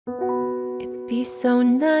be so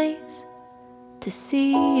nice to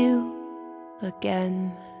see you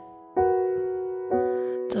again.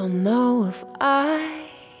 Don't know if I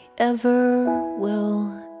ever will.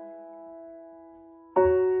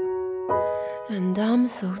 And I'm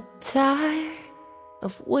so tired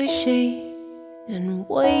of wishing and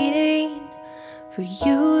waiting for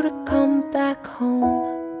you to come back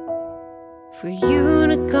home, for you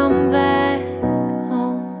to come back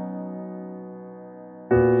home.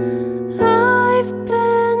 I've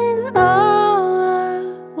been all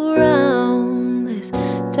around this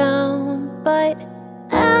town, but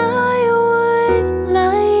I would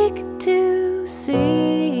like to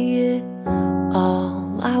see it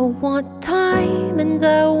all. I want time and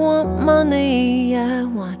I want money. I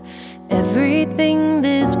want everything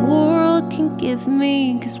this world can give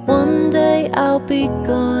me, 'cause one day I'll be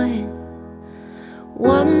gone.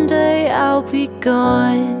 One day I'll be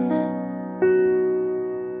gone.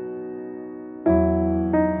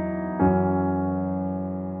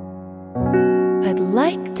 I'd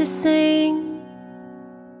like to sing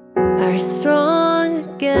our song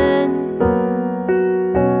again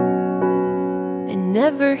and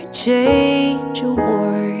never change a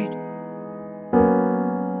word,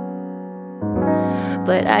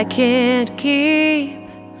 but I can't keep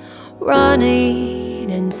running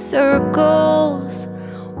in circles,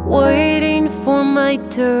 waiting for my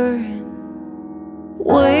turn,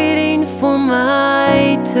 waiting for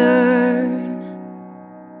my turn.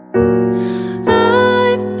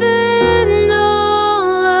 I've been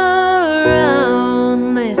all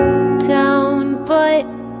around this town, but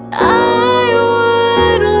I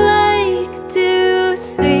would like to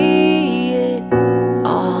see it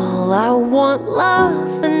all. I want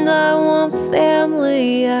love and I want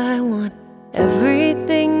family. I want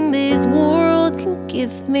everything this world can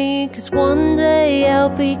give me, 'cause one day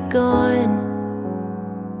I'll be gone.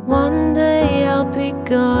 One day I'll be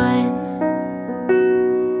gone.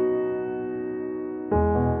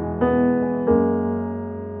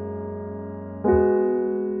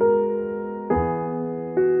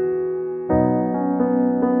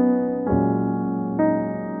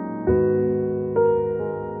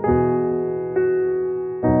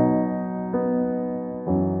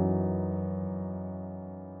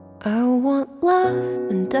 I want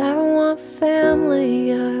love and I want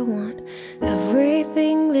family. I want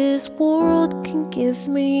everything this world can give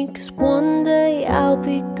me, 'cause one day I'll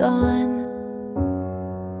be gone.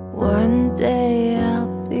 One day I'll